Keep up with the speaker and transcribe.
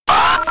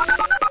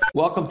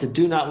Welcome to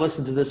Do Not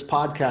Listen to This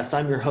podcast.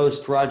 I'm your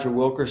host, Roger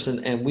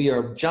Wilkerson, and we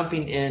are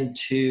jumping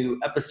into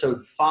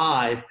episode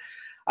 5.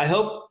 I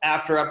hope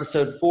after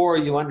episode 4,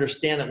 you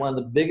understand that one of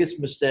the biggest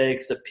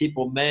mistakes that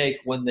people make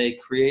when they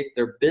create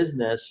their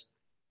business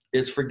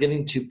is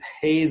forgetting to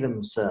pay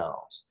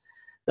themselves.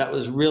 That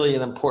was really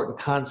an important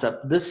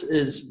concept. This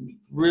is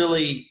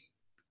really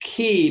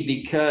key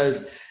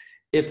because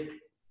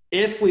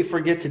if we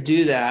forget to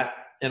do that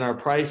in our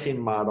pricing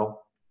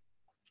model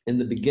in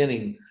the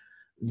beginning,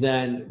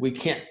 then we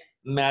can't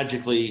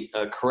magically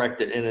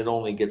correct it, and it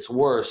only gets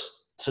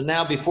worse. So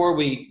now, before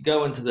we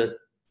go into the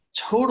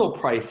total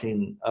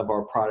pricing of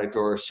our product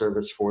or our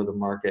service for the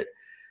market,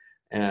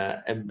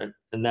 and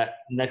that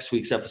next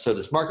week's episode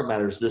is Market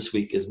Matters, this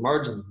week is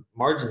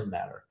Margins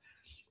Matter,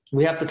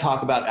 we have to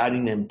talk about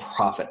adding in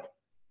profit.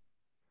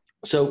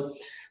 So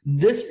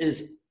this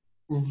is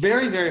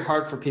very, very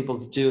hard for people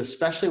to do,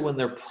 especially when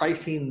they're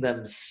pricing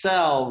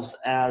themselves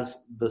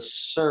as the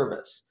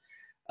service.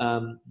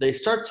 They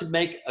start to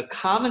make a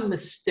common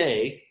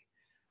mistake,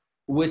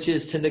 which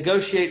is to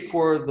negotiate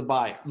for the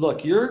buyer.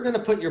 Look, you're going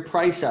to put your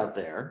price out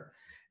there,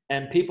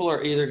 and people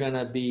are either going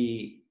to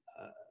be,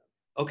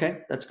 okay,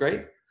 that's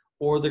great,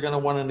 or they're going to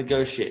want to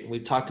negotiate. And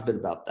we've talked a bit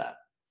about that.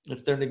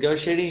 If they're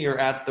negotiating, you're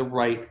at the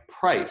right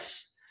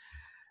price.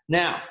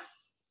 Now,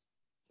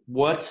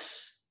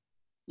 what's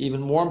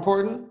even more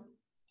important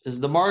is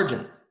the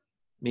margin,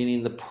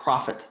 meaning the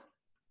profit.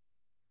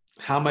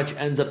 How much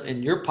ends up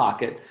in your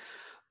pocket,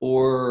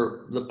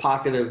 or the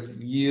pocket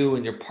of you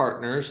and your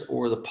partners,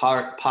 or the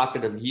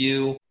pocket of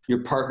you,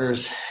 your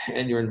partners,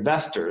 and your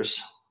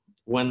investors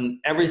when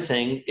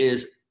everything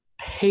is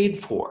paid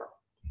for.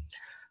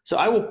 So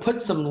I will put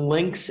some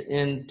links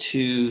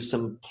into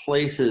some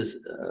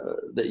places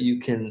that you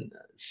can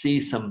see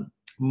some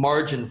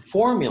margin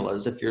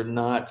formulas if you're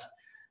not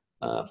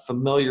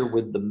familiar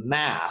with the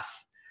math.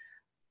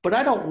 But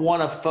I don't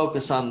want to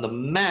focus on the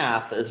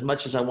math as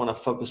much as I want to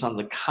focus on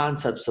the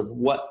concepts of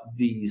what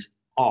these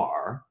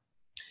are.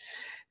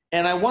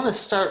 And I want to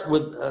start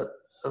with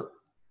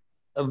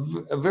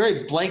a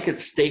very blanket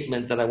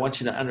statement that I want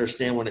you to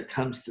understand when it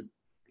comes to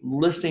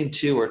listening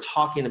to or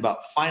talking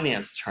about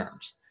finance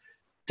terms.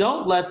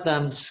 Don't let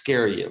them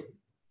scare you.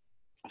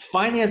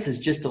 Finance is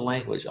just a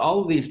language.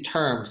 All of these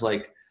terms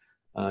like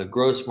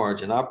gross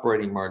margin,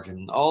 operating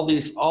margin, all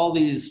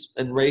these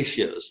and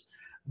ratios,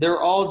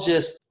 they're all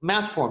just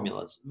math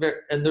formulas,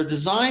 and they're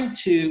designed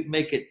to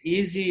make it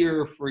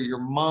easier for your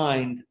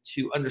mind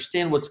to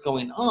understand what's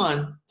going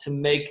on to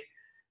make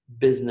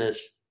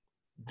business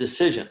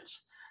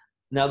decisions.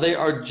 Now, they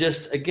are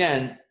just,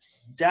 again,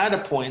 data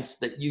points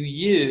that you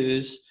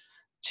use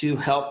to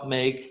help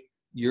make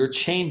your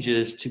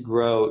changes to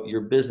grow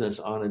your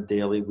business on a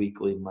daily,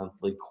 weekly,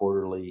 monthly,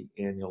 quarterly,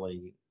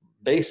 annually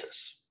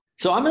basis.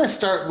 So I'm going to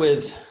start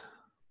with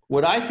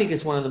what I think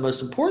is one of the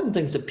most important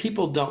things that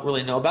people don't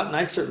really know about, and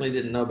I certainly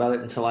didn't know about it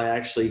until I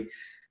actually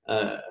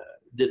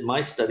did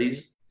my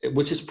studies,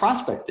 which is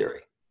prospect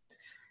theory.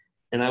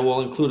 And I will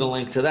include a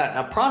link to that.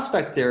 Now,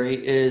 prospect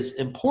theory is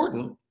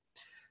important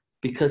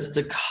because it's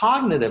a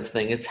cognitive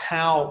thing. It's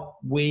how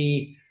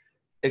we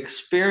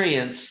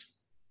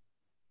experience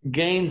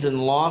gains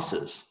and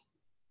losses.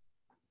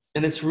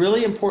 And it's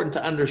really important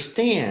to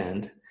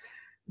understand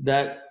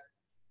that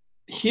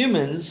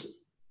humans,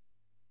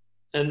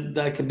 and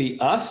that could be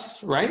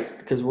us, right?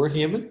 Because we're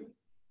human,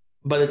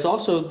 but it's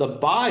also the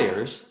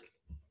buyers,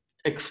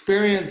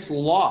 experience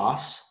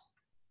loss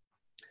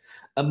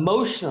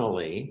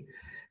emotionally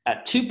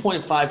at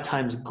 2.5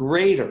 times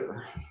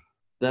greater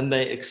than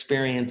they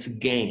experience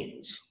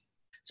gains.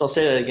 So I'll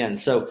say that again.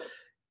 So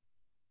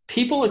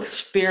people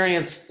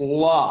experience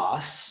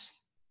loss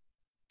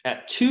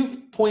at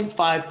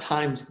 2.5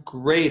 times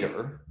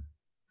greater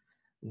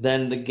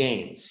than the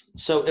gains.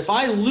 So if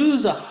I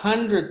lose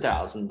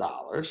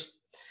 $100,000,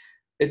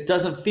 it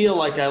doesn't feel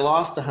like I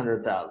lost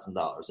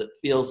 $100,000. It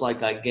feels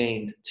like I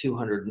gained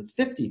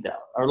 $250,000,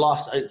 or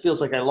lost. It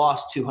feels like I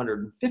lost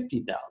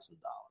 $250,000.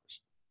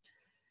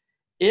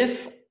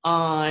 If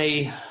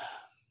I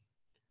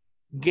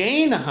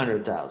gain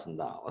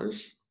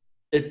 $100,000,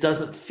 it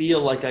doesn't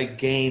feel like I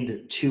gained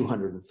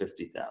 $250,000.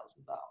 It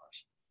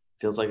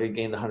feels like I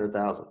gained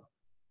 $100,000.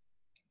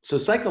 So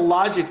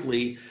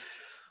psychologically,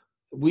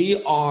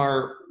 we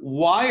are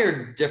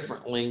wired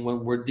differently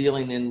when we're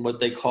dealing in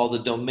what they call the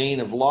domain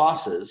of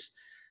losses,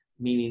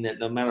 meaning that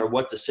no matter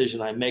what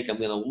decision I make, I'm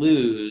going to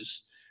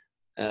lose,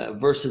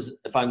 versus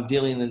if I'm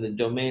dealing in the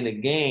domain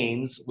of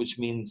gains, which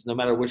means no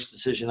matter which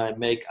decision I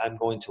make, I'm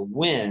going to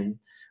win,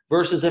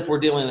 versus if we're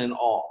dealing in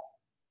all,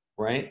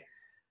 right?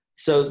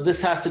 So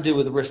this has to do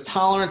with risk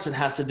tolerance. It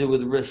has to do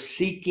with risk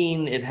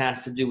seeking. It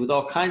has to do with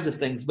all kinds of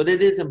things. But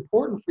it is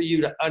important for you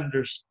to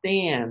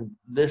understand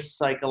this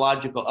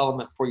psychological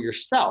element for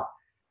yourself.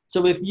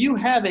 So if you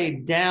have a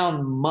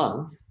down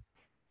month,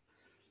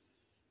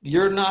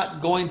 you're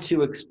not going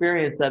to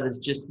experience that as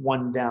just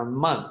one down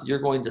month. You're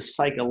going to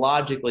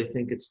psychologically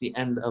think it's the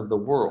end of the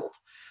world,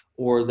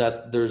 or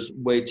that there's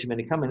way too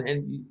many coming.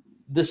 And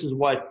this is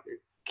why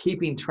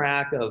keeping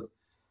track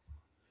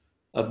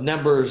of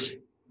numbers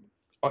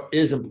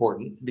is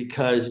important,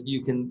 because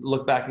you can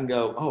look back and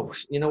go, oh,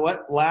 you know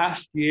what?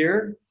 Last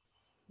year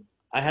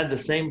I had the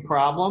same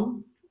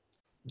problem.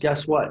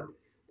 Guess what?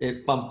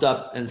 It bumped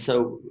up. And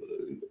so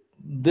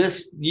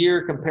this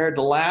year compared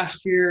to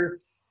last year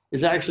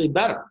is actually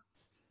better.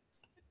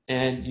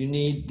 And you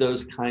need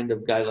those kind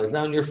of guidelines.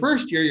 Now in your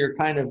first year, you're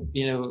kind of,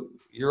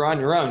 you're on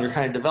your own. You're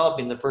kind of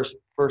developing the first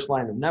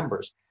line of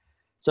numbers.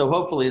 So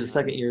hopefully the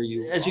second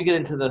year, as you get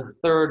into the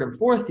third and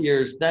fourth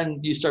years, then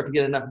you start to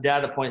get enough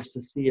data points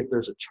to see if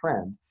there's a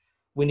trend.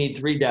 We need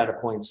 3 data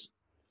points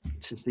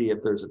to see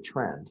if there's a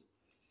trend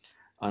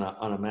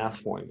on a math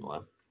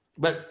formula.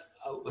 But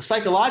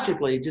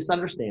psychologically, just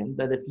understand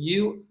that if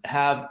you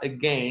have a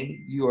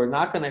gain, you are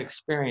not going to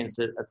experience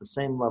it at the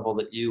same level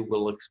that you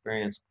will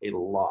experience a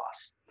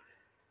loss.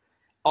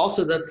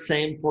 Also, that's the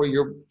same for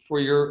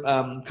your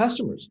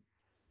customers.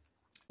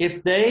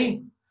 If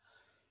they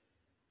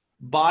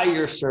buy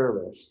your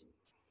service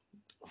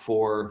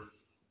for,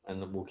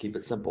 and we'll keep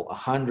it simple,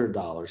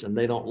 $100, and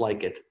they don't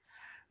like it,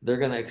 they're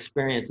going to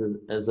experience it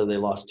as though they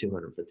lost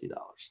 $250.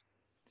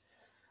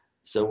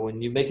 So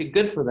when you make it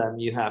good for them,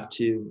 you have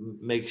to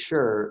make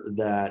sure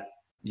that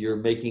you're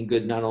making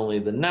good not only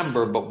the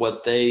number, but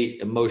what they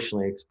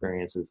emotionally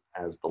experience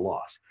as the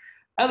loss.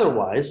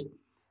 Otherwise,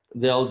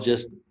 they'll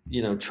just,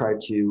 try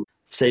to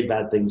say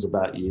bad things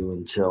about you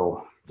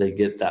until they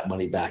get that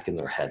money back in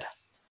their head.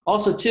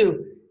 Also,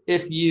 too,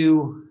 if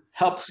you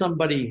help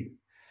somebody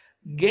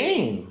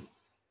gain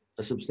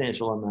a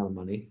substantial amount of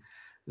money,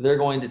 they're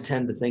going to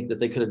tend to think that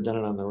they could have done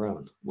it on their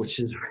own, which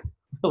is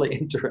really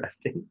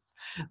interesting.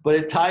 But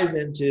it ties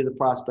into the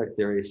prospect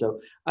theory. So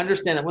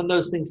understand that when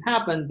those things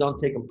happen, don't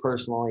take them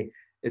personally.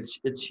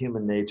 It's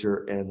human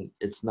nature, and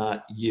it's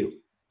not you.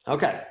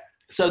 Okay.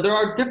 So there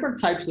are different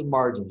types of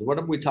margins. What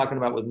are we talking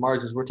about with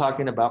margins? We're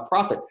talking about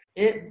profit.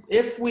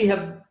 If we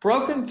have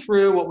broken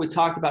through what we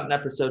talked about in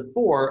episode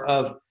 4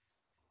 of,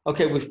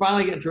 okay, we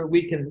finally get through,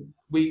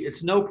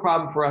 it's no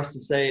problem for us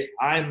to say,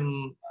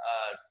 I'm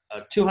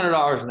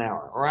 $200 an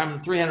hour, or I'm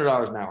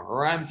 $300 an hour,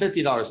 or I'm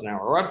 $50 an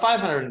hour, or I'm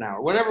 $500 an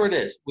hour, whatever it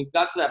is. We've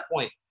got to that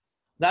point.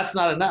 That's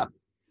not enough,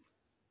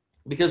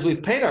 because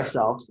we've paid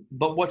ourselves,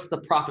 but what's the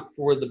profit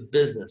for the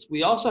business?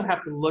 We also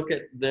have to look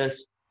at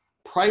this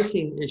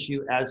pricing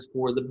issue as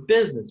for the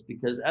business,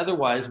 because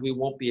otherwise we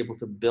won't be able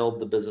to build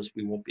the business.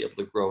 We won't be able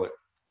to grow it.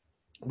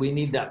 We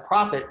need that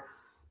profit,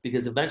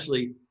 because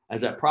eventually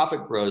as that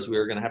profit grows, we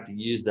are going to have to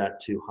use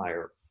that to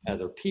hire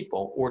other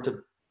people or to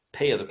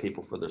pay other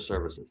people for their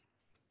services.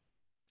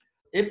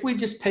 If we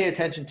just pay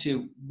attention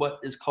to what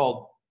is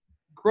called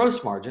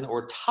gross margin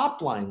or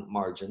top line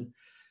margin,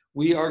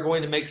 we are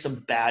going to make some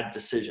bad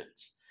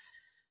decisions.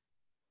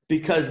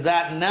 Because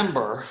that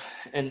number,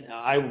 and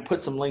I will put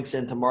some links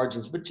into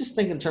margins, but just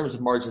think in terms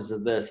of margins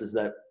of this, is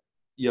that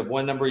you have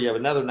one number, you have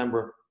another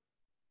number.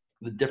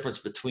 The difference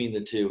between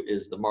the two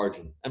is the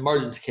margin. And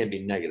margins can be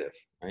negative,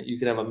 right? You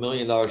could have $1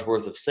 million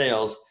worth of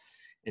sales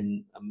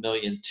and $1.2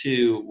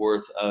 million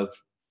worth of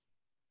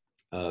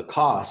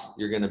costs.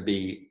 You're going to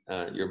be,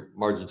 your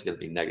margin's going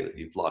to be negative.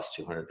 You've lost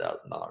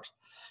 $200,000.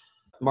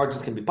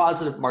 Margins can be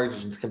positive,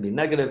 margins can be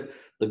negative.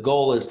 The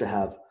goal is to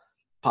have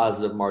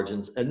positive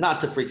margins, and not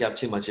to freak out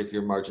too much if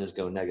your margins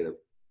go negative,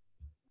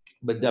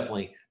 but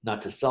definitely not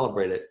to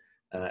celebrate it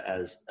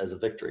as a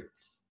victory.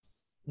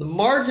 The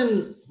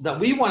margin that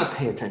we want to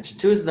pay attention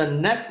to is the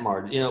net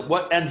margin,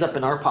 what ends up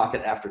in our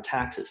pocket after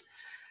taxes.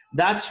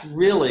 That's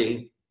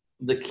really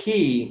the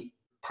key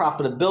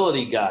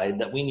profitability guide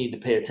that we need to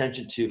pay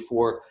attention to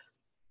for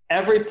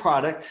every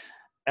product,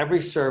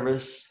 every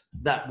service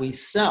that we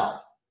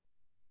sell.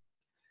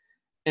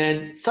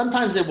 And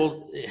sometimes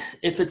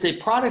if it's a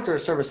product or a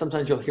service,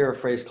 sometimes you'll hear a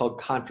phrase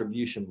called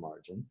contribution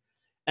margin.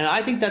 And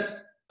I think that's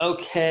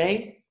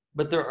okay,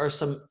 but there are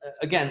some,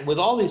 again, with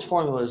all these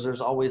formulas,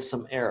 there's always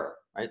some error,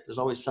 right? There's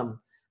always some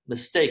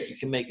mistake you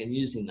can make in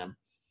using them.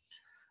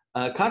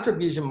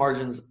 Contribution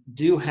margins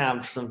do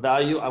have some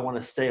value. I want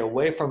to stay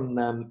away from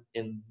them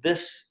in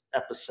this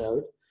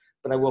episode,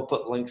 but I will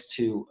put links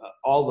to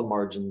all the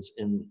margins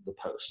in the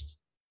post.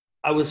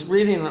 I was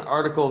reading an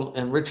article,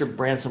 and Richard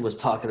Branson was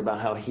talking about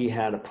how he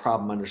had a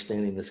problem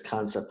understanding this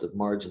concept of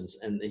margins,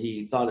 and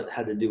he thought it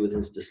had to do with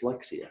his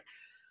dyslexia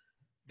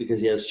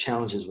because he has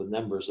challenges with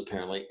numbers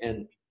apparently.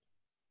 And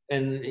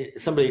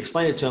somebody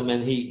explained it to him,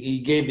 and he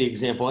gave the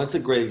example. And it's a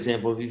great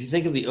example. If you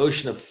think of the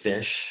ocean of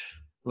fish,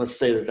 let's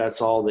say that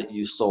that's all that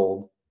you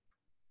sold,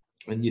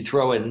 and you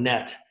throw a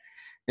net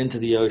into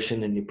the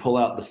ocean and you pull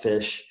out the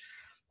fish,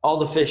 all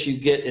the fish you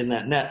get in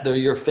that net, they're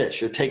your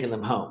fish. You're taking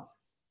them home.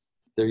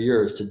 They're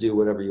yours to do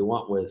whatever you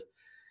want with,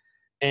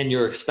 and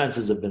your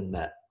expenses have been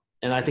met.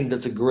 And I think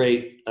that's a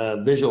great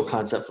visual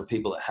concept for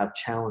people that have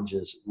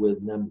challenges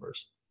with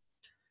numbers.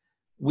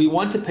 We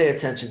want to pay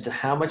attention to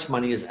how much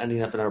money is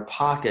ending up in our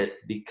pocket,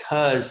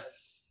 because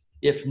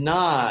if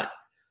not,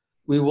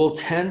 we will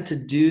tend to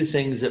do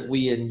things that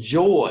we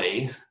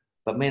enjoy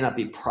but may not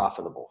be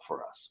profitable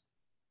for us,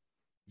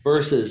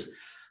 versus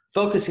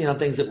focusing on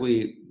things that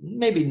we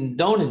maybe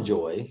don't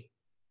enjoy,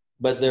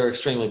 but they're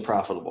extremely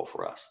profitable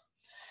for us.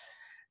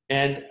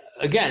 And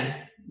again,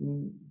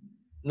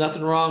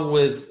 nothing wrong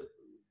with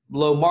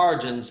low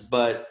margins,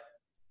 but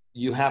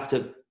you have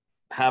to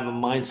have a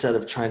mindset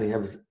of trying to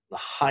have the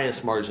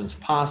highest margins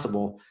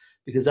possible,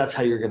 because that's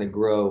how you're going to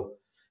grow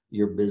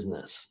your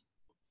business.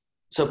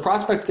 So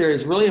prospect theory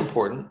is really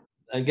important.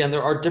 Again,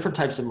 there are different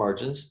types of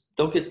margins.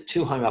 Don't get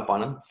too hung up on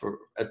them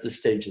at this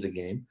stage of the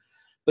game,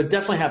 but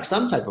definitely have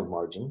some type of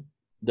margin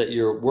that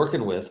you're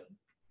working with,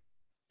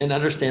 and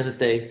understand that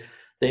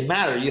they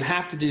matter. You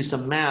have to do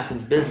some math in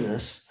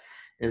business.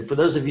 And for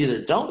those of you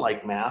that don't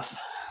like math,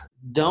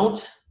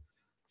 don't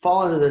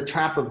fall into the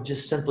trap of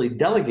just simply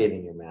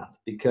delegating your math,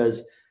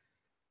 because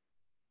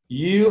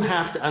you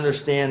have to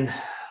understand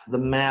the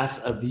math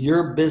of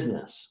your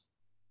business.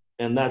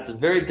 And that's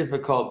very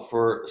difficult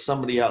for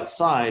somebody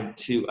outside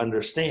to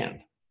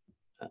understand.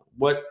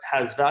 What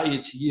has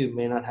value to you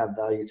may not have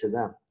value to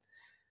them.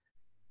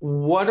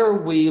 What are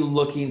we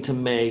looking to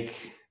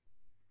make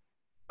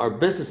our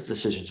business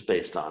decisions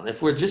based on?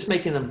 If we're just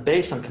making them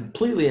based on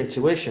completely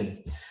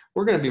intuition,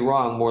 we're going to be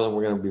wrong more than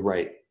we're going to be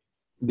right,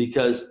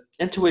 because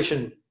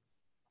intuition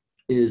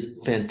is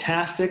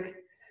fantastic,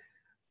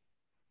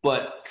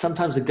 but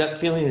sometimes the gut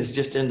feeling is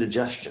just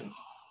indigestion.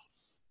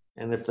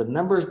 And if the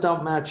numbers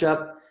don't match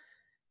up,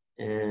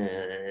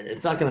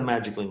 it's not going to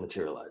magically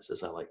materialize,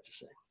 as I like to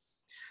say.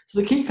 So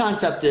the key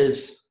concept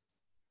is,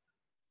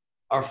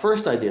 our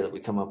first idea that we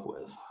come up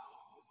with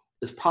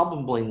is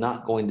probably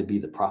not going to be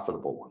the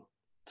profitable one.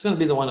 It's going to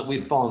be the one that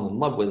we've fallen in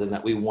love with and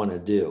that we want to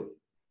do.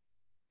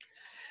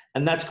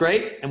 And that's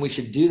great, and we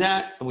should do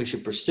that, and we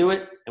should pursue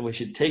it, and we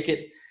should take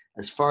it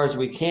as far as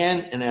we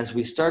can. And as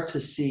we start to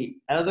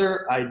see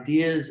other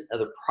ideas,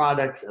 other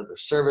products, other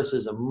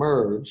services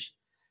emerge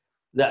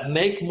that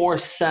make more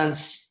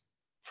sense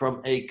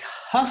from a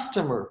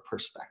customer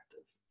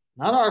perspective,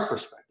 not our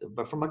perspective,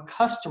 but from a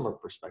customer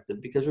perspective,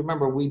 because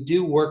remember, we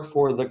do work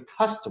for the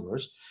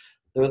customers.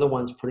 They're the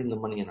ones putting the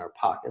money in our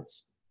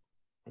pockets.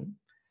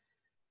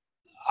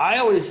 I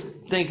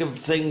always think of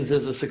things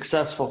as a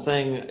successful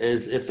thing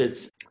as if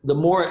it's the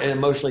more it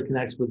emotionally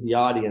connects with the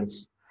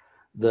audience,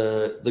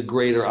 the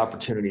greater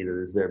opportunity that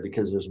is there,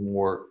 because there's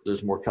more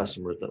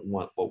customers that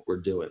want what we're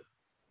doing.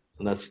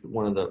 And that's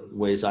one of the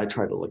ways I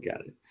try to look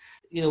at it.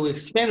 We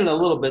expanded a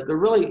little bit. There are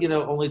really,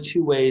 only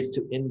two ways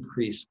to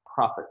increase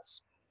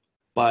profits: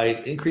 by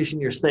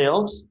increasing your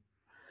sales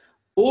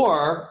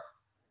or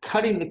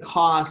cutting the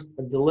cost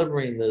of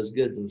delivering those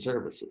goods and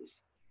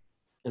services.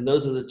 And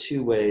those are the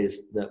two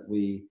ways that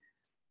we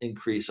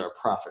increase our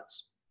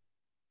profits.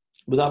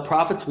 Without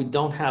profits, we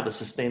don't have a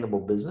sustainable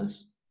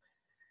business.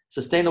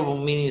 Sustainable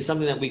meaning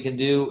something that we can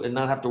do and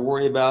not have to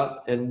worry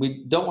about. And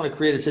we don't want to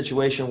create a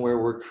situation where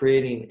we're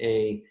creating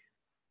a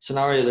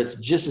scenario that's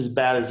just as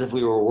bad as if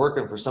we were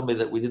working for somebody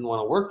that we didn't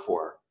want to work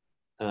for.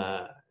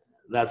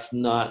 That's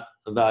not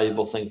a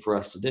valuable thing for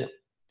us to do.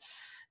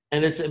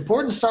 And it's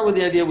important to start with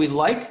the idea we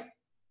like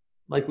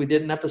we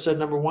did in episode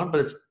number 1,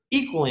 but it's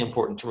equally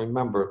important to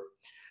remember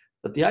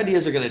that the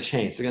ideas are going to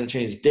change. They're going to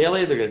change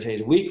daily, they're going to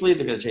change weekly,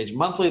 they're going to change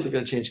monthly, they're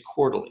going to change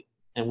quarterly.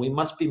 And we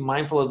must be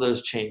mindful of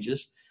those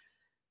changes,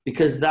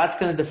 because that's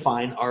going to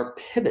define our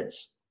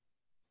pivots.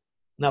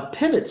 Now,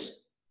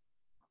 pivots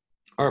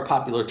are a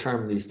popular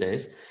term these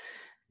days,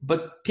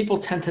 but people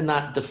tend to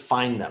not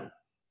define them.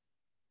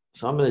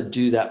 So I'm going to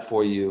do that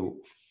for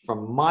you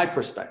from my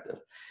perspective.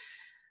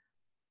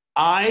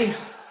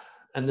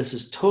 And this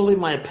is totally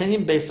my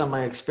opinion based on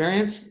my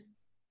experience,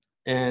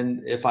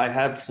 and if I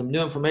have some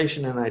new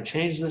information and I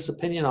change this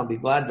opinion, I'll be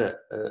glad to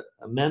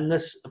amend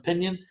this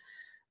opinion.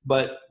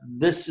 But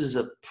this is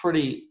a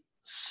pretty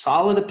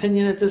solid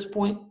opinion at this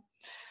point.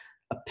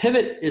 A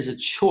pivot is a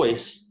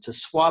choice to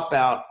swap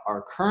out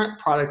our current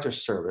product or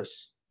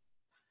service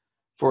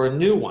for a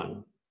new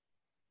one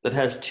that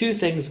has two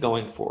things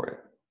going for it.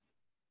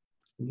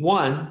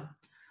 One,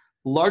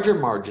 larger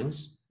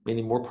margins,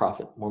 meaning more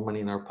profit, more money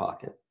in our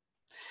pocket,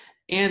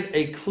 and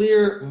a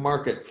clear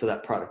market for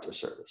that product or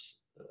service,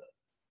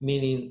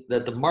 meaning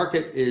that the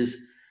market is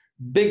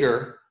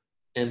bigger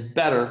and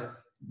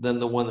better than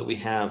the one that we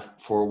have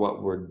for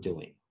what we're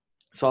doing.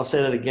 So I'll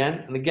say that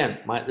again and again.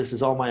 This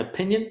is all my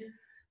opinion,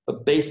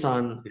 but based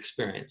on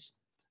experience.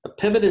 A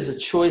pivot is a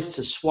choice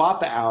to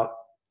swap out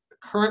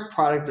a current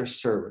product or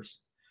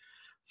service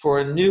for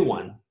a new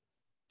one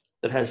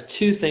that has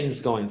two things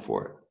going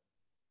for it: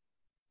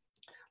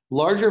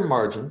 larger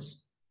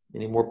margins,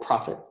 meaning more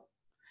profit,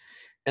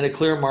 and a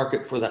clear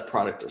market for that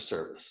product or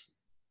service.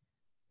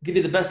 I'll give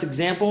you the best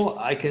example.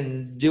 I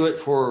can do it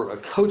for a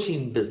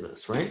coaching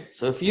business, right?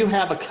 So if you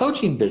have a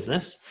coaching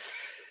business,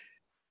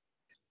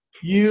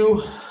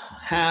 you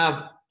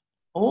have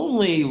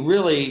only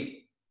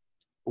really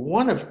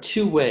one of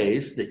two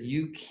ways that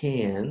you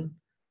can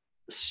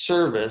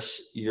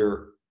service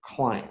your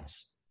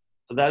clients.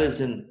 That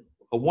is in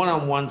a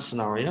one-on-one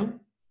scenario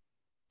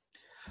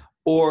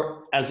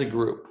or as a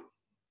group.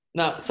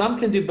 Now, some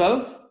can do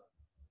both,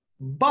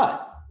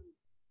 but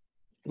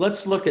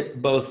let's look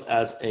at both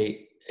as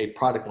a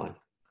product line.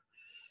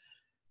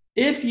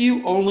 If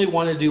you only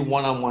want to do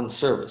one-on-one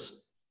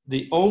service,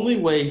 the only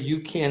way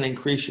you can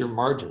increase your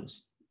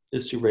margins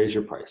is to raise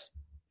your price.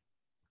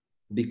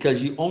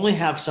 because you only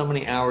have so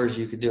many hours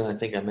you could do. And I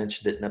think I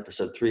mentioned it in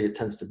episode 3, it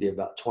tends to be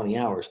about 20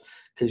 hours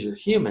because you're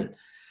human.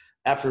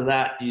 After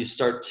that, you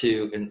start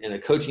to, in a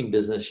coaching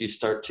business, you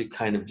start to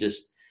kind of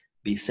just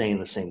be saying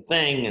the same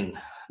thing and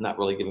not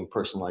really giving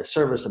personalized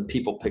service, and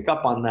people pick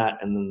up on that,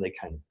 and then they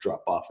kind of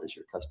drop off as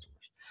your customers.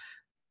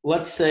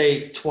 Let's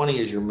say 20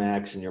 is your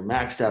max and you're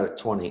maxed out at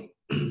 20.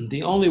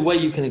 The only way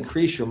you can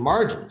increase your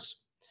margins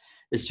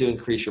is to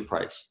increase your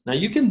price. Now,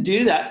 you can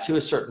do that to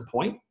a certain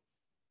point.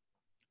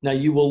 Now,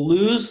 you will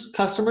lose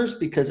customers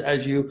because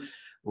as you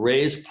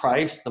raise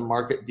price, the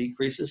market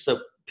decreases.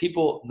 So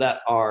people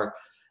that are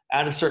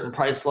at a certain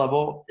price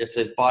level, if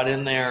they've bought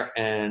in there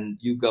and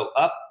you go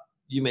up,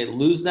 you may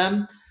lose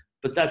them,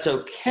 but that's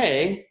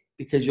okay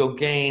because you'll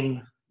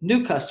gain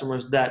new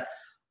customers that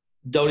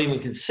don't even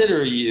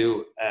consider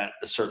you at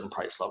a certain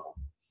price level.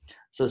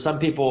 So some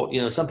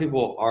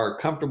people are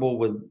comfortable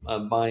with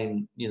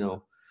buying, $40,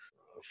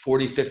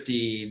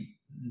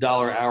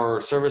 $50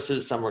 hour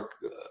services. Some are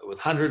with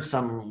hundreds,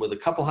 some with a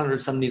couple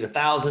hundred, some need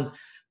 1,000.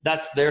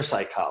 That's their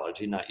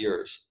psychology, not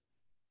yours.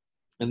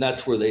 And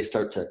that's where they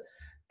start to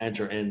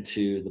enter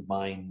into the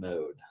buying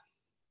mode.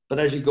 But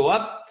as you go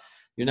up,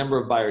 your number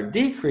of buyer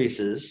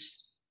decreases,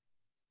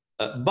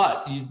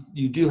 but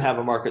you do have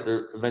a market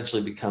that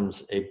eventually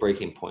becomes a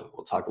breaking point.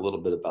 We'll talk a little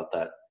bit about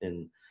that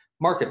in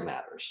Market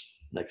Matters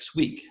next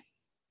week.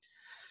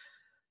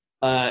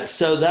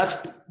 So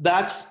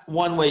that's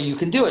one way you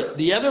can do it.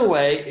 The other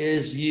way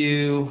is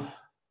you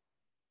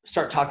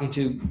start talking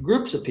to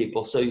groups of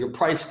people. So your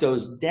price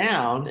goes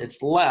down.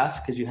 It's less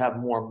because you have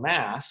more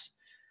mass.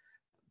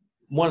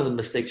 One of the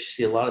mistakes you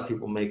see a lot of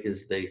people make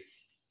is they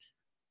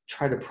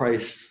try to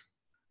price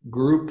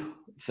group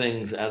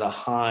things at a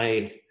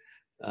high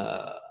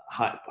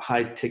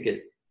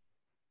ticket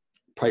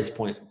price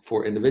point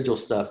for individual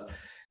stuff.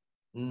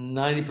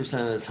 90%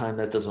 of the time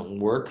that doesn't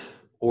work,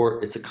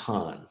 or it's a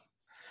con.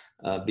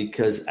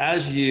 Because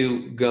as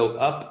you go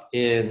up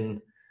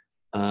in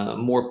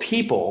more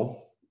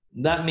people,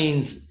 that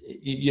means,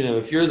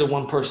 if you're the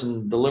one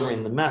person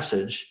delivering the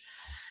message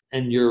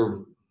and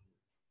you're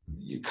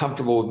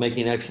comfortable with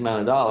making X amount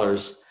of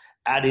dollars,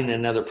 adding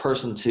another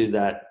person to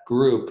that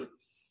group,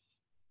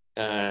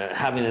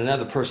 having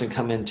another person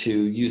come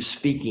into you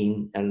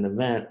speaking at an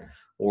event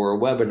or a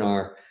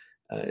webinar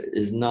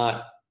is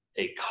not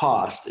a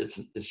cost.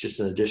 It's just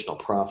an additional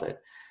profit.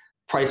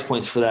 Price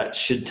points for that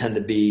should tend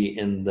to be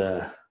in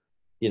the,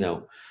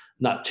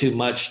 not too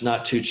much,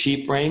 not too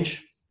cheap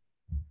range,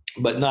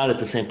 but not at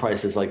the same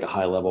price as like a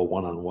high level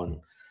one-on-one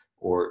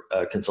or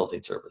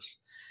consulting service.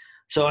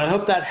 So I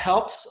hope that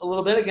helps a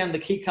little bit. Again, the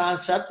key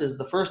concept is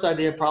the first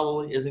idea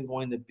probably isn't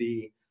going to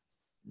be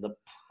the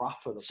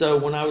profit. So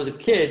when I was a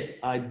kid,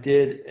 I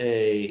did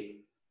a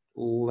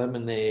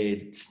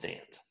lemonade stand.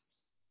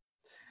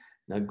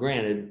 Now,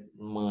 granted,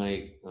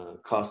 my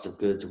cost of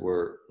goods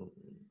were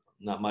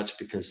not much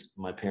because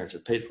my parents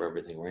had paid for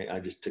everything, right? I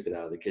just took it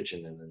out of the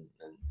kitchen and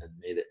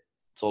made it,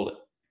 sold it.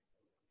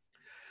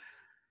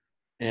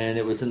 And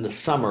it was in the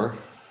summer.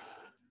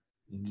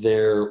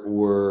 There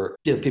were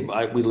people.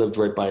 We lived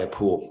right by a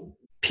pool.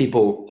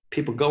 People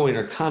going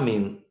or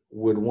coming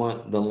would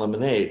want the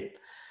lemonade,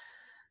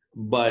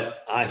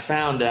 but I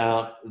found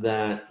out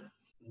that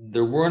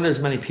there weren't as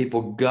many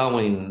people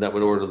going that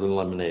would order the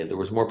lemonade. There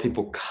was more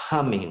people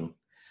coming,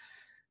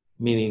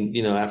 meaning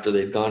after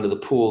they'd gone to the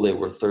pool, they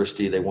were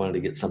thirsty. They wanted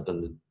to get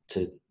something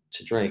to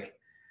drink,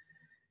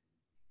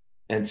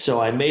 and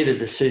so I made a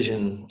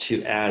decision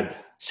to add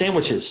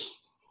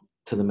sandwiches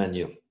to the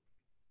menu.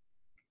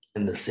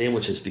 And the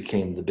sandwiches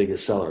became the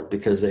biggest seller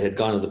because they had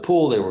gone to the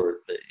pool.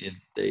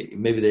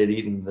 Maybe they had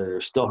eaten.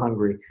 They're still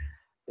hungry,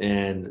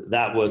 and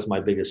that was my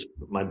biggest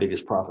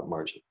profit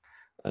margin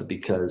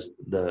because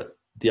the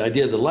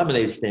idea of the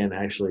lemonade stand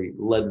actually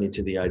led me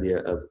to the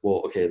idea of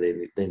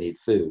they need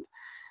food,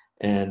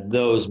 and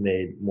those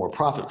made more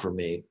profit for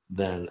me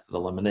than the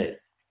lemonade.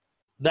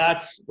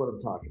 That's what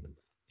I'm talking about.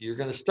 You're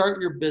going to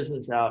start your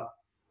business out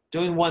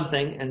doing one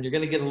thing, and you're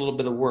going to get a little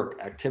bit of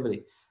work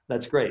activity.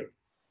 That's great.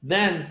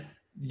 Then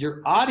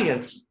your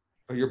audience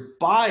or your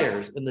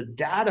buyers and the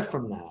data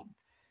from that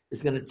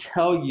is going to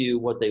tell you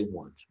what they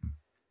want.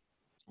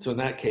 So in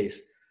that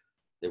case,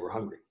 they were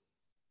hungry.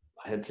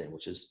 I had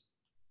sandwiches,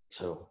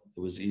 so it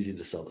was easy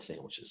to sell the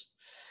sandwiches.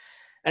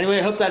 Anyway,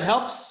 I hope that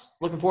helps.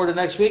 Looking forward to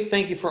next week.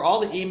 Thank you for all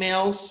the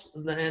emails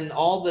and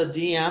all the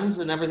DMs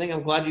and everything.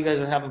 I'm glad you guys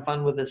are having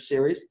fun with this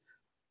series.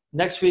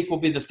 Next week will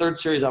be the third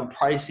series on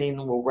pricing.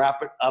 We'll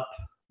wrap it up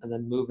and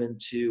then move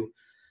into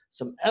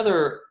some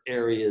other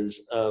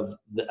areas of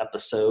the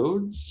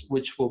episodes,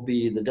 which will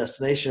be the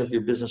destination of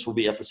your business will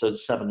be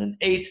episodes 7 and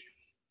 8.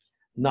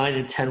 9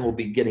 and 10 will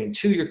be getting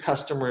to your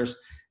customers,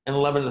 and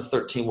 11 to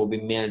 13 will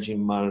be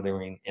managing,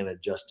 monitoring, and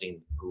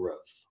adjusting growth.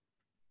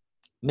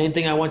 Main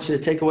thing I want you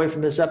to take away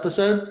from this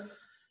episode,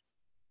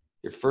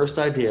 your first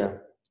idea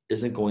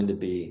isn't going to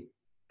be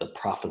the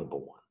profitable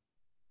one.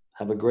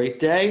 Have a great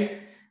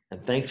day,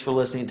 and thanks for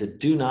listening to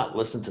Do Not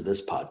Listen to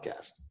This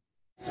Podcast.